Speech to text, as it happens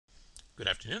Good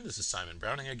afternoon, this is Simon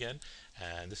Browning again,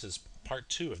 and this is part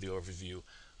two of the overview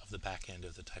of the back end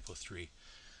of the TYPO3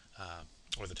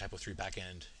 or the TYPO3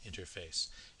 backend interface.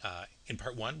 In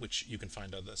part one, which you can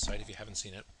find on the site if you haven't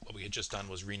seen it, what we had just done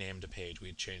was renamed a page. We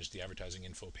had changed the advertising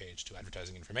info page to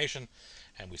advertising information,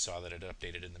 and we saw that it had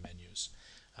updated in the menus.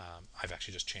 I've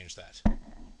actually just changed that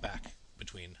back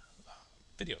between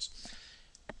videos.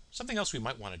 Something else we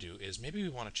might want to do is maybe we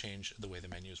want to change the way the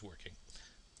menu is working.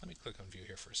 Let me click on view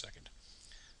here for a second.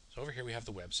 So over here we have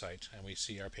the website, and we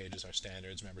see our pages, our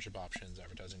standards, membership options,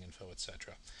 advertising info,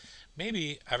 etc.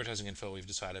 Maybe advertising info we've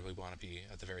decided we want to be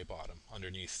at the very bottom,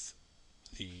 underneath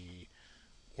the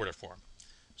order form.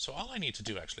 So all I need to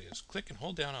do actually is click and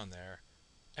hold down on there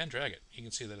and drag it. You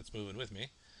can see that it's moving with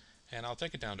me. And I'll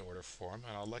take it down to order form,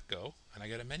 and I'll let go, and I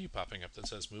get a menu popping up that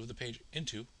says move the page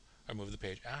into or move the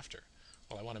page after.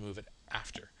 Well, I want to move it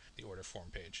after the order form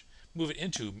page. Move it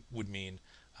into would mean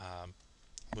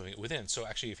moving it within. So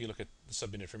actually, if you look at the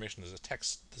submit information, there's a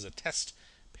test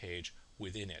page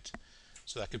within it.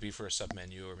 So that could be for a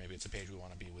submenu, or maybe it's a page we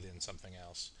want to be within something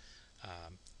else.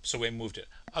 So we moved it.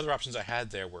 Other options I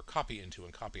had there were copy into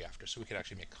and copy after, so we could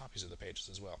actually make copies of the pages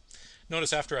as well.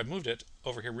 Notice after I moved it,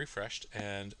 over here refreshed,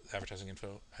 and the advertising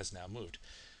info has now moved.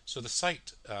 So the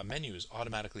site menus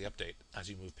automatically update as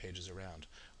you move pages around,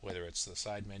 whether it's the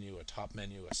side menu, a top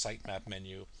menu, a sitemap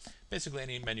menu. Basically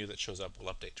any menu that shows up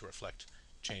will update to reflect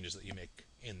changes that you make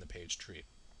in the page tree.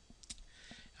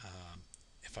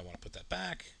 If I want to put that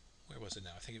back, where was it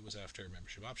now? I think it was after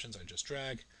membership options. I just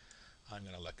drag. I'm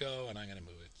going to let go, and I'm going to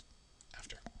move it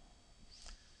after.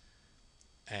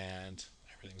 And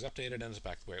everything's updated, and it's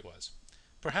back the way it was.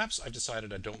 Perhaps I've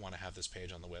decided I don't want to have this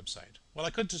page on the website. Well,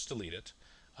 I could just delete it,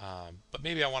 but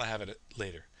maybe I want to have it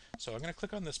later. So I'm going to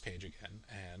click on this page again,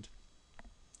 and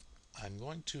I'm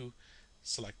going to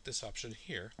select this option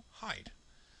here, hide.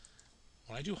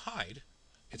 When I do hide,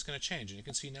 it's going to change, and you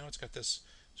can see now it's got this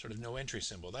sort of no entry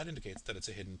symbol. That indicates that it's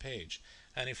a hidden page.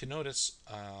 And if you notice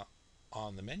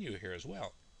on the menu here as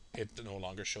well, it no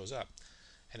longer shows up.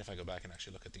 And if I go back and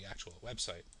actually look at the actual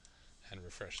website and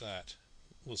refresh that,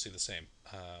 we'll see the same.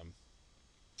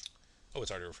 Oh,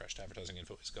 it's already refreshed. Advertising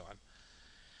info is gone.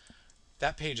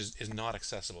 That page is not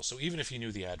accessible. So even if you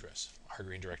knew the address,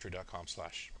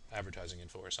 rgreendirectory.com/advertising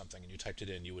info or something, and you typed it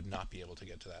in, you would not be able to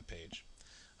get to that page.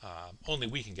 Only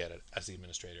we can get it as the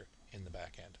administrator in the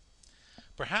back end.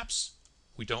 Perhaps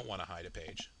we don't want to hide a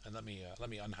page, and let me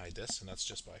unhide this, and that's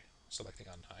just by selecting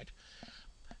unhide.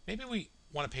 Maybe we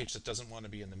want a page that doesn't want to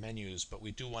be in the menus, but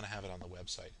we do want to have it on the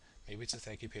website. Maybe it's a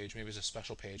thank you page, maybe it's a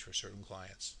special page for certain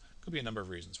clients. Could be a number of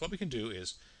reasons. What we can do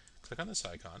is click on this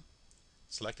icon,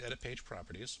 select edit page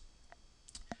properties,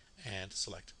 and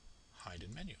select hide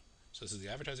in menu. So this is the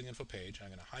advertising info page. I'm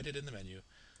going to hide it in the menu.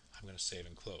 I'm going to save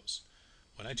and close.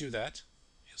 When I do that,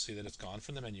 you'll see that it's gone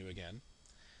from the menu again.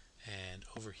 And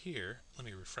over here, let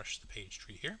me refresh the page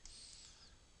tree here.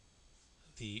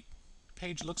 The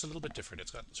page looks a little bit different.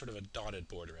 It's got sort of a dotted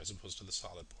border as opposed to the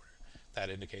solid border. That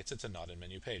indicates it's a not in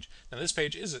menu page. Now this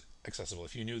page is accessible.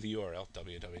 If you knew the URL,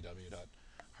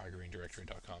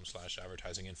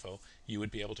 www.rgreendirectory.com/advertising info, you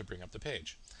would be able to bring up the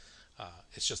page.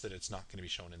 It's just that it's not going to be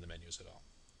shown in the menus at all.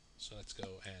 So let's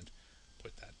go and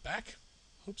put that back.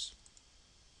 Oops.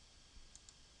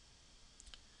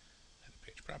 Edit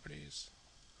page properties.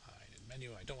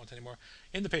 Menu, I don't want anymore.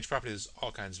 In the page properties,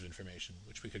 all kinds of information,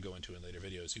 which we could go into in later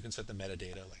videos. You can set the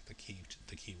metadata, like the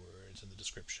keywords and the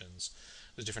descriptions.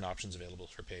 There's different options available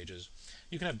for pages.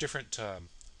 You can have different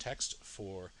text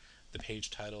for the page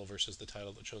title versus the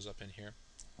title that shows up in here.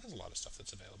 There's a lot of stuff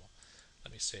that's available.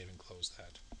 Let me save and close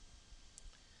that.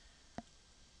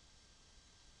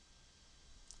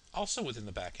 Also within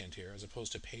the backend here, as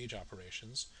opposed to page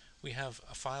operations, we have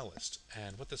a file list.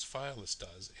 And what this file list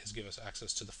does is give us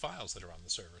access to the files that are on the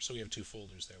server. So we have two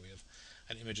folders there. We have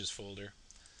an images folder,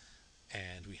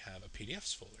 and we have a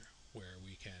PDFs folder where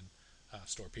we can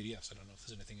store PDFs. I don't know if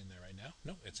there's anything in there right now.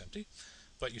 No, it's empty.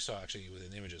 But you saw actually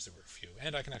within images there were a few.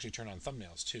 And I can actually turn on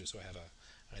thumbnails too, so I have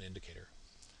an indicator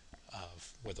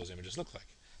of what those images look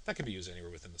like. That can be used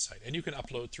anywhere within the site. And you can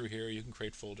upload through here. You can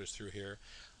create folders through here.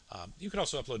 You could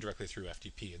also upload directly through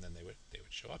FTP, and then they would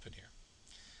show up in here.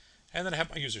 And then I have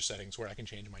my user settings where I can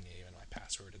change my name and my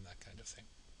password and that kind of thing.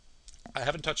 I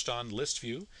haven't touched on list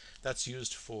view. That's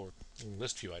used for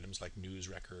list view items like news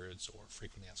records or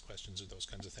frequently asked questions or those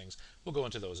kinds of things. We'll go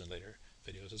into those in later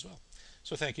videos as well.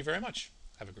 So thank you very much.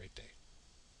 Have a great day.